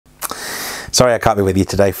Sorry I can't be with you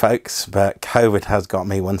today, folks, but COVID has got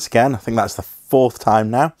me once again. I think that's the fourth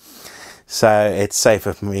time now. So it's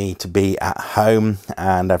safer for me to be at home,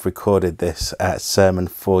 and I've recorded this sermon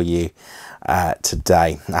for you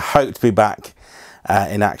today. I hope to be back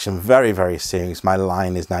in action very, very soon, because my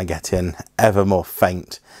line is now getting ever more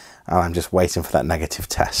faint and I'm just waiting for that negative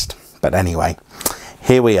test. But anyway,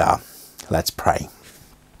 here we are. Let's pray.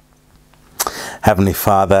 Heavenly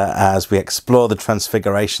Father, as we explore the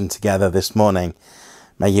Transfiguration together this morning,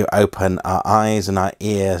 may you open our eyes and our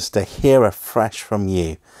ears to hear afresh from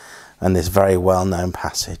you and this very well-known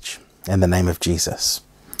passage. In the name of Jesus.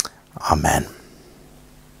 Amen.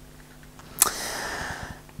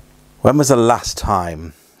 When was the last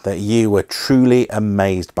time that you were truly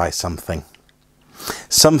amazed by something?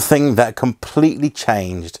 Something that completely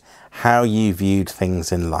changed how you viewed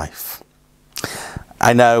things in life?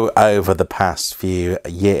 I know over the past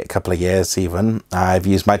couple of years even, I've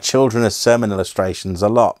used my children as sermon illustrations a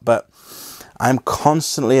lot, but I'm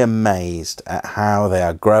constantly amazed at how they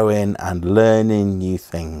are growing and learning new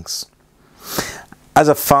things. As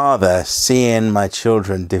a father, seeing my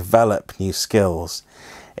children develop new skills,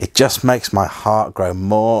 it just makes my heart grow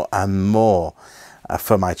more and more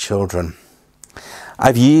for my children.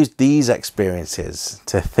 I've used these experiences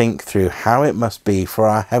to think through how it must be for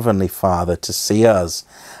our Heavenly Father to see us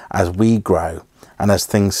as we grow and as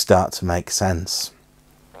things start to make sense.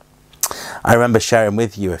 I remember sharing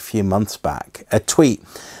with you a few months back a tweet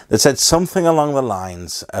that said something along the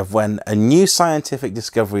lines of, when a new scientific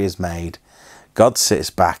discovery is made, God sits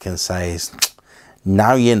back and says,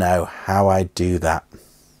 "Now you know how I do that."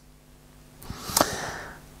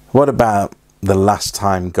 What about the last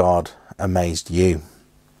time God amazed you?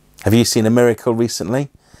 Have you seen a miracle recently?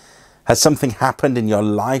 Has something happened in your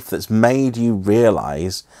life that's made you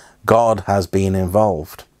realise God has been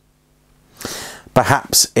involved?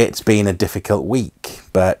 Perhaps it's been a difficult week,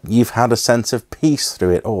 but you've had a sense of peace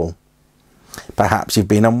through it all. Perhaps you've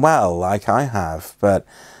been unwell, like I have, but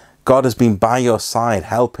God has been by your side,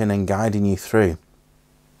 helping and guiding you through.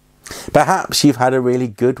 Perhaps you've had a really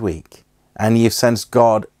good week, and you've sensed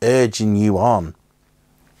God urging you on.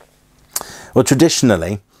 Well,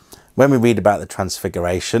 traditionally, when we read about the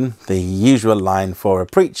Transfiguration, the usual line for a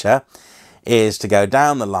preacher is to go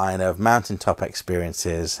down the line of mountaintop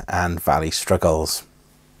experiences and valley struggles.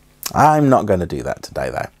 I'm not going to do that today,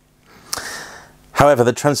 though. However,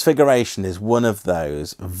 the Transfiguration is one of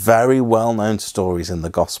those very well-known stories in the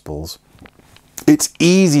Gospels. It's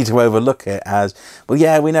easy to overlook it as, well,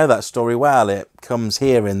 yeah, we know that story well. It comes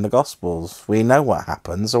here in the Gospels. We know what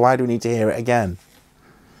happens, so why do we need to hear it again?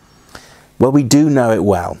 Well, we do know it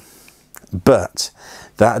well, but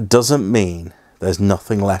that doesn't mean there's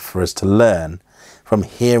nothing left for us to learn from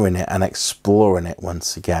hearing it and exploring it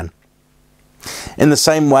once again. In the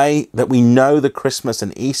same way that we know the Christmas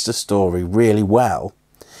and Easter story really well,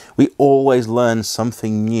 we always learn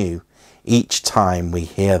something new each time we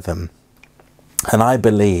hear them. And I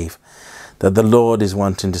believe that the Lord is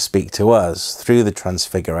wanting to speak to us through the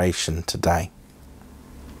Transfiguration today.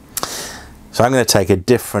 So I'm going to take a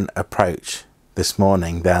different approach this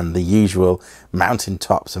morning than the usual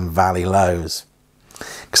mountaintops and valley lows,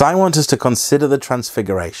 because I want us to consider the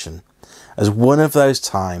Transfiguration as one of those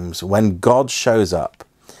times when God shows up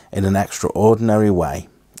in an extraordinary way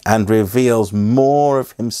and reveals more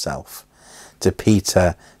of himself to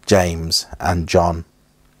Peter, James and John.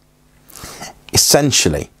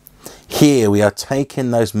 Essentially, here we are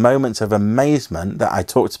taking those moments of amazement that I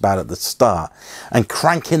talked about at the start and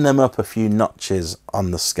cranking them up a few notches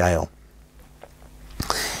on the scale.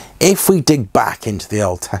 If we dig back into the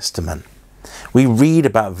Old Testament, we read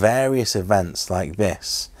about various events like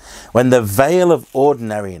this, when the veil of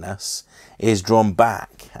ordinariness is drawn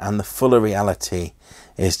back and the fuller reality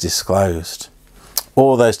is disclosed.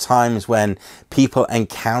 All those times when people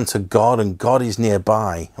encounter God and God is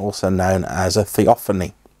nearby, also known as a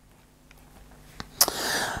theophany.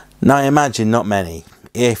 Now I imagine not many,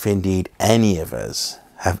 if indeed any of us,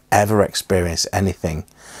 have ever experienced anything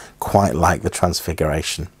quite like the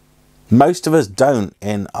Transfiguration. Most of us don't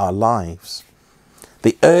in our lives.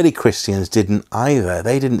 The early Christians didn't either.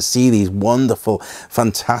 They didn't see these wonderful,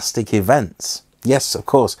 fantastic events. Yes, of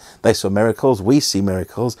course, they saw miracles. We see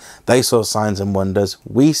miracles. They saw signs and wonders.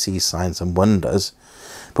 We see signs and wonders.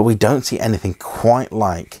 But we don't see anything quite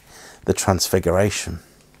like the Transfiguration.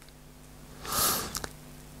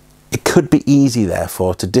 It could be easy,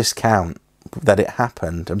 therefore, to discount that it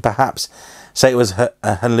happened and perhaps say it was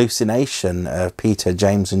a hallucination of Peter,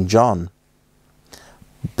 James and John.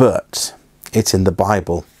 But it's in the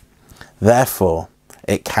Bible. Therefore,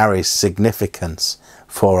 it carries significance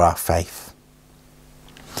for our faith.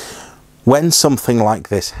 When something like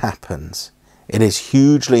this happens, it is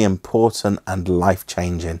hugely important and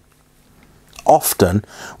life-changing. Often,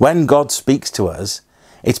 when God speaks to us,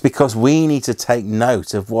 it's because we need to take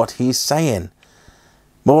note of what he's saying.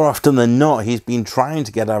 More often than not, he's been trying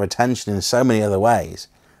to get our attention in so many other ways.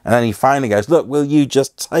 And then he finally goes, look, will you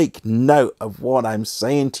just take note of what I'm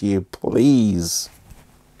saying to you, please?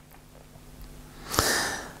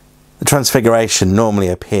 The Transfiguration normally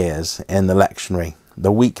appears in the lectionary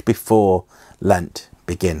the week before Lent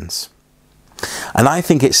begins. And I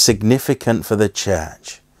think it's significant for the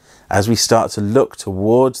church as we start to look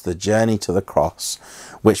towards the journey to the cross,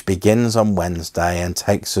 which begins on Wednesday and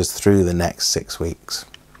takes us through the next 6 weeks.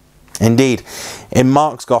 Indeed, in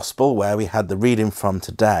Mark's Gospel, where we had the reading from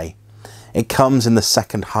today, it comes in the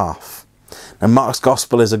second half. Now, Mark's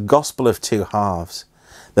Gospel is a gospel of two halves.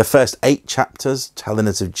 The first 8 chapters telling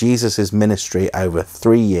us of Jesus' ministry over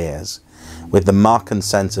 3 years, with the mark and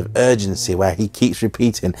sense of urgency where he keeps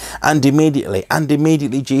repeating, and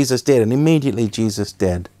immediately Jesus did, and immediately Jesus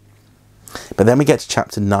did. But then we get to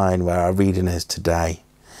chapter 9, where our reading is today,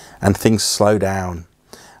 and things slow down,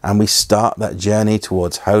 and we start that journey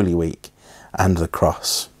towards Holy Week and the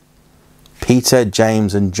cross. Peter,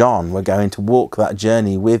 James and John were going to walk that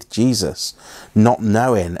journey with Jesus, not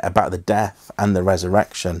knowing about the death and the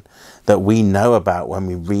resurrection that we know about when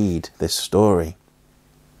we read this story.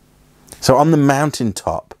 So on the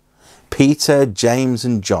mountaintop, Peter, James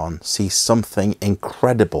and John see something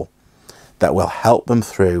incredible that will help them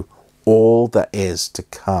through all that is to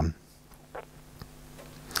come.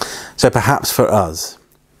 So perhaps for us,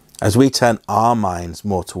 as we turn our minds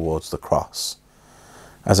more towards the cross,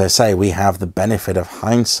 as I say, we have the benefit of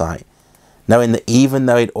hindsight, knowing that even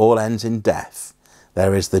though it all ends in death,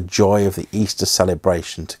 there is the joy of the Easter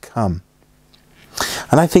celebration to come.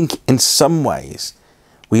 And I think in some ways,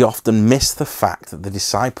 we often miss the fact that the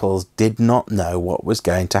disciples did not know what was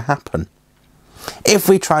going to happen. If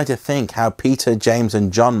we try to think how Peter, James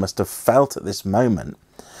and John must have felt at this moment,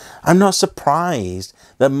 I'm not surprised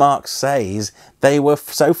that Mark says they were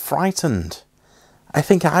so frightened. I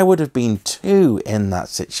think I would have been too in that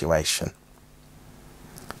situation.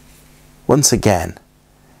 Once again,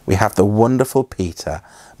 we have the wonderful Peter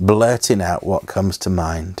blurting out what comes to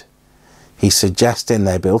mind. He's suggesting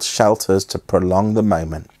they build shelters to prolong the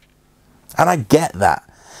moment. And I get that,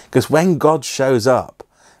 because when God shows up,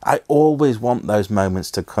 I always want those moments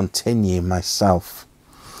to continue myself.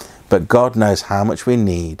 But God knows how much we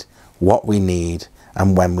need, what we need,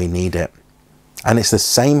 and when we need it. And it's the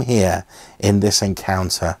same here in this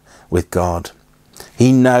encounter with God.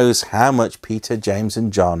 He knows how much Peter, James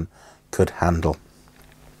and John could handle.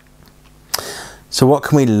 So what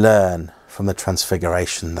can we learn from the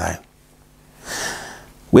Transfiguration though?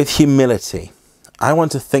 With humility, I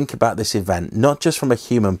want to think about this event not just from a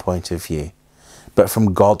human point of view, but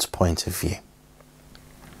from God's point of view.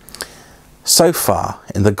 So far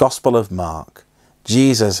in the Gospel of Mark,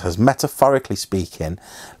 Jesus has, metaphorically speaking,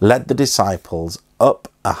 led the disciples up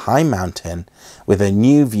a high mountain with a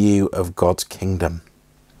new view of God's kingdom.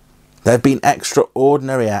 There have been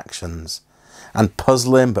extraordinary actions and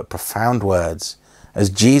puzzling but profound words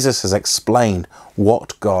as Jesus has explained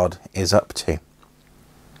what God is up to.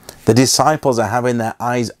 The disciples are having their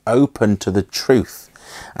eyes open to the truth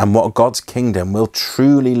and what God's kingdom will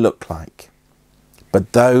truly look like.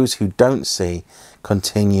 But those who don't see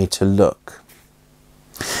continue to look.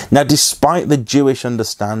 Now, despite the Jewish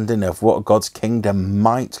understanding of what God's kingdom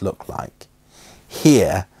might look like,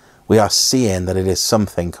 here we are seeing that it is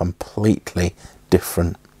something completely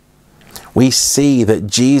different. We see that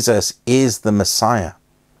Jesus is the Messiah.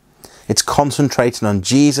 It's concentrating on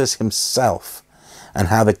Jesus himself and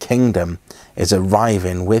how the kingdom is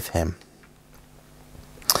arriving with him.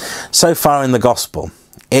 So far in the Gospel,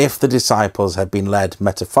 if the disciples had been led,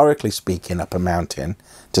 metaphorically speaking, up a mountain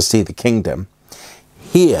to see the kingdom,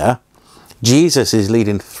 here Jesus is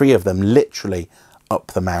leading 3 of them literally up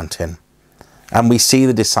the mountain. And we see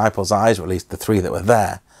the disciples' eyes, or at least the 3 that were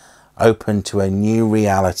there, open to a new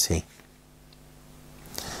reality.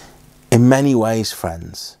 In many ways,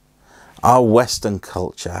 friends, our Western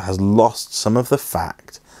culture has lost some of the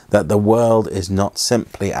fact that the world is not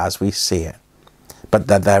simply as we see it, but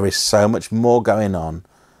that there is so much more going on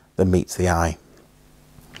than meets the eye.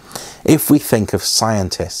 If we think of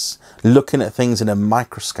scientists looking at things in a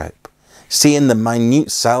microscope, seeing the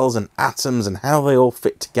minute cells and atoms and how they all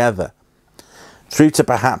fit together, through to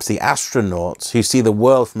perhaps the astronauts who see the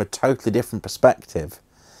world from a totally different perspective,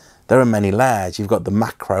 there are many layers. You've got the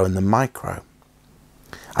macro and the micro.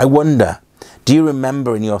 I wonder, do you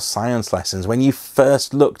remember in your science lessons when you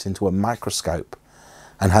first looked into a microscope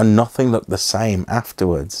and how nothing looked the same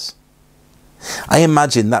afterwards? I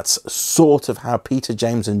imagine that's sort of how Peter,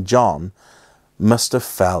 James and John must have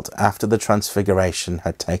felt after the transfiguration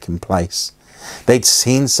had taken place. They'd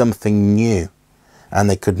seen something new and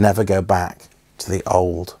they could never go back to the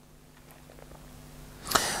old.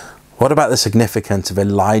 What about the significance of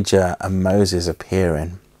Elijah and Moses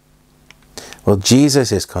appearing? Well,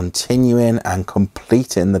 Jesus is continuing and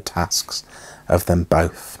completing the tasks of them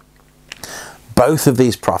both. Both of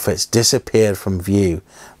these prophets disappeared from view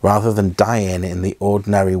rather than dying in the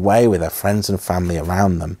ordinary way with their friends and family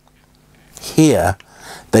around them. Here,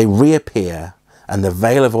 they reappear and the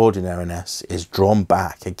veil of ordinariness is drawn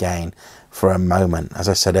back again for a moment. As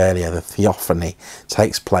I said earlier, the theophany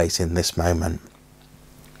takes place in this moment.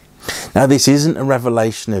 Now, this isn't a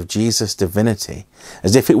revelation of Jesus' divinity.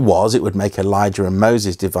 As if it was, it would make Elijah and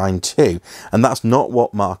Moses divine too. And that's not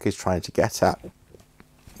what Mark is trying to get at.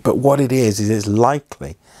 But what it is it's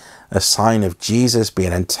likely a sign of Jesus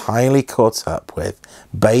being entirely caught up with,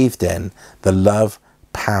 bathed in the love,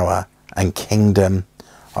 power, and kingdom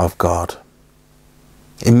of God.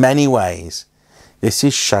 In many ways, this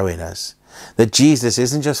is showing us that Jesus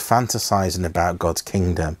isn't just fantasizing about God's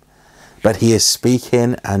kingdom, but he is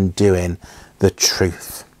speaking and doing the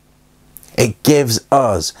truth. It gives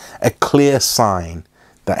us a clear sign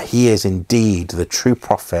that he is indeed the true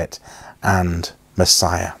prophet and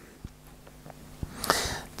Messiah.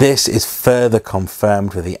 This is further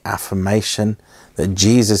confirmed with the affirmation that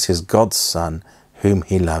Jesus is God's Son, whom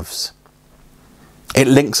he loves. It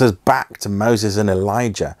links us back to Moses and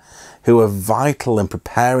Elijah, who are vital in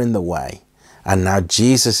preparing the way, and now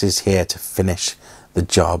Jesus is here to finish the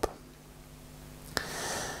job.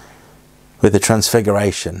 With the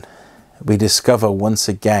transfiguration, we discover once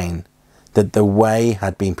again that the way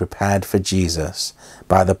had been prepared for Jesus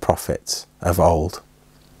by the prophets of old.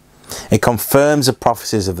 It confirms the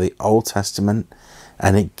prophecies of the Old Testament,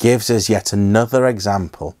 and it gives us yet another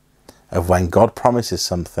example of when God promises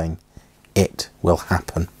something, it will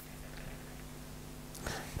happen.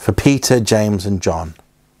 For Peter, James and John,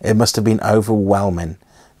 it must have been overwhelming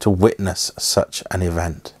to witness such an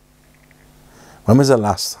event. When was the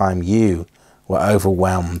last time you were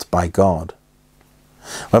overwhelmed by God?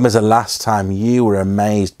 When was the last time you were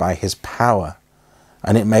amazed by his power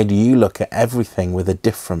and it made you look at everything with a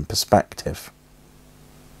different perspective?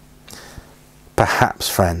 Perhaps,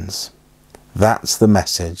 friends, that's the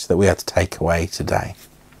message that we are to take away today.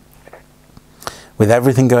 With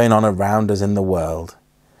everything going on around us in the world,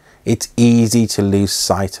 it's easy to lose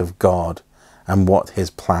sight of God and what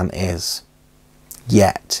his plan is.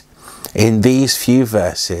 Yet, in these few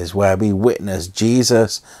verses where we witness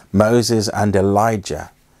Jesus, Moses and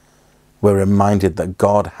Elijah, we're reminded that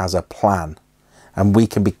God has a plan and we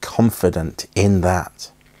can be confident in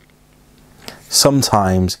that.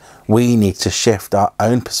 Sometimes we need to shift our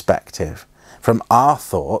own perspective from our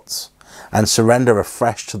thoughts and surrender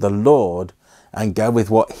afresh to the Lord and go with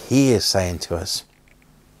what he is saying to us.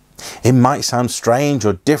 It might sound strange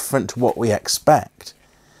or different to what we expect,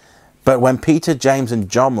 but when Peter, James and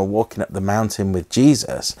John were walking up the mountain with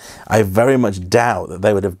Jesus, I very much doubt that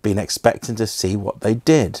they would have been expecting to see what they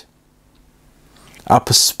did. Our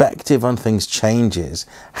perspective on things changes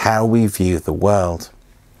how we view the world.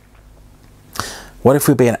 What if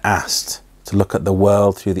we're being asked to look at the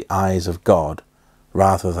world through the eyes of God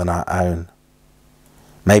rather than our own?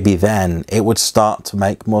 Maybe then it would start to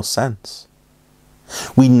make more sense.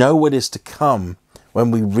 We know what is to come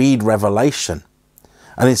when we read Revelation.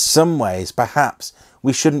 And in some ways, perhaps,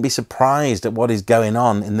 we shouldn't be surprised at what is going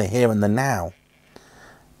on in the here and the now.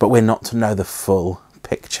 But we're not to know the full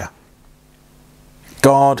picture.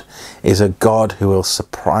 God is a God who will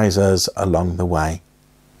surprise us along the way.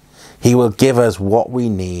 He will give us what we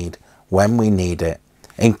need when we need it,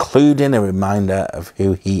 including a reminder of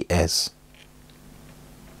who he is.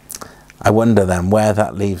 I wonder then where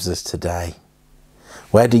that leaves us today.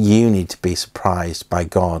 Where do you need to be surprised by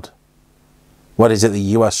God? What is it that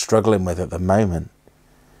you are struggling with at the moment?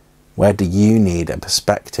 Where do you need a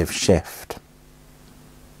perspective shift?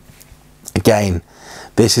 Again,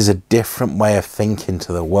 this is a different way of thinking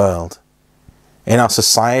to the world. In our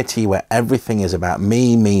society where everything is about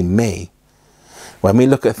me, me, me, when we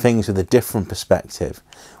look at things with a different perspective,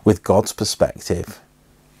 with God's perspective,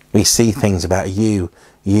 we see things about you,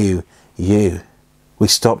 you, you. We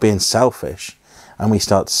stop being selfish and we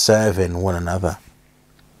start serving one another.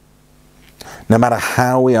 No matter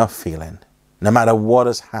how we are feeling, no matter what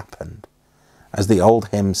has happened, as the old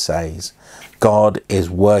hymn says, God is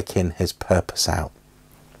working his purpose out.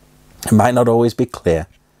 It might not always be clear.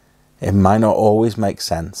 It might not always make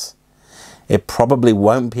sense. It probably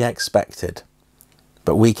won't be expected,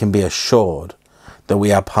 but we can be assured that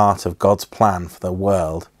we are part of God's plan for the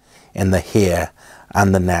world in the here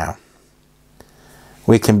and the now.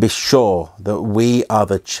 We can be sure that we are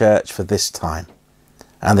the church for this time,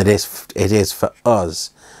 and that it is for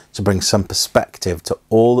us to bring some perspective to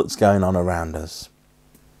all that's going on around us.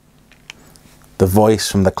 The voice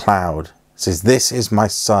from the cloud says, "This is my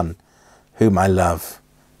son, whom I love.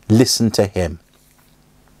 Listen to him."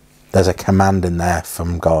 There's a command in there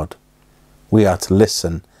from God. We are to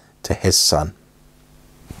listen to his son.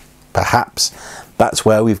 Perhaps that's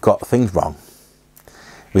where we've got things wrong.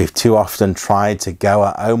 We've too often tried to go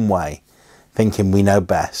our own way, thinking we know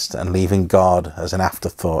best and leaving God as an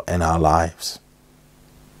afterthought in our lives.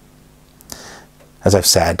 As I've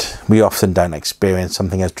said, we often don't experience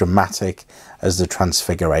something as dramatic as the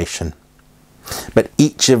Transfiguration. But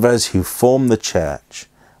each of us who form the church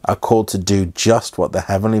are called to do just what the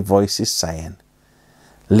heavenly voice is saying.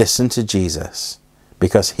 Listen to Jesus,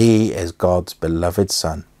 because he is God's beloved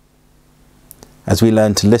Son. As we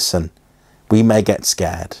learn to listen, we may get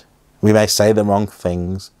scared. We may say the wrong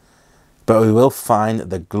things, but we will find that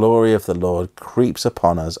the glory of the Lord creeps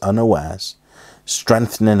upon us unawares,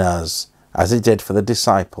 strengthening us, as it did for the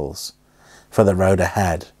disciples, for the road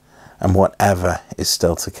ahead and whatever is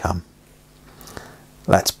still to come.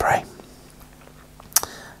 Let's pray.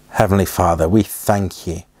 Heavenly Father, we thank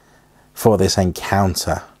you for this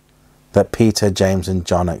encounter that Peter, James and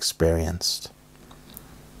John experienced.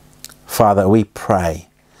 Father, we pray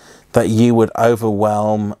that you would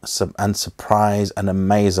overwhelm and surprise and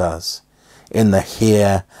amaze us in the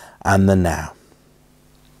here and the now.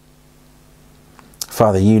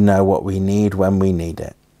 Father, you know what we need when we need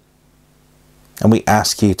it. And we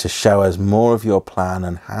ask you to show us more of your plan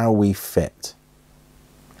and how we fit.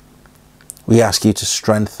 We ask you to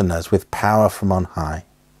strengthen us with power from on high.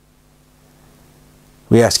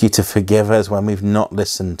 We ask you to forgive us when we've not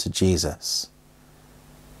listened to Jesus.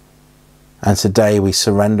 And today we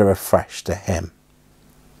surrender afresh to him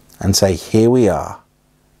and say, here we are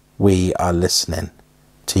listening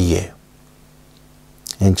to you.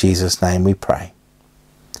 In Jesus' name we pray.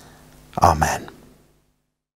 Amen.